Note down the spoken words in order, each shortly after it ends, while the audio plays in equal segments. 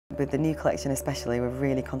with the new collection especially, we're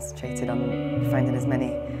really concentrated on finding as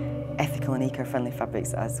many ethical and eco-friendly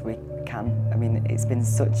fabrics as we can. I mean, it's been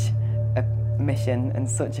such a mission and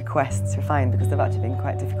such a quest to find because they've actually been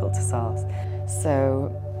quite difficult to source.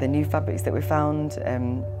 So the new fabrics that we found,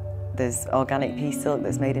 there's organic pea silk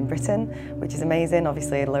that's made in Britain, which is amazing,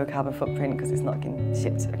 obviously a low carbon footprint because it's not getting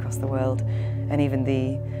shipped across the world. And even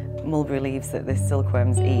the mulberry leaves that the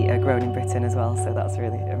silkworms eat are grown in Britain as well, so that's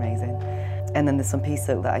really amazing. And then there's some pea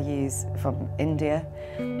silk that I use from India,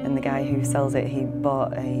 and the guy who sells it, he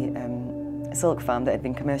bought a silk farm that had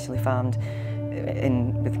been commercially farmed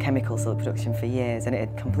with chemical silk production for years, and it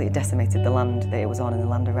had completely decimated the land that it was on and the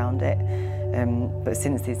land around it. But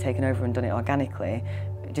since he's taken over and done it organically,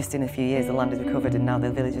 just in a few years the land has recovered and now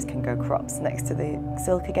the villagers can grow crops next to the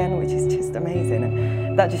silk again, which is just amazing.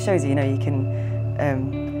 And that just shows you, you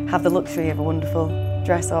can have the luxury of a wonderful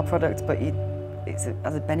dress or product, but it's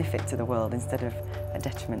as a benefit to the world instead of a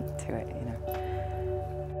detriment to it,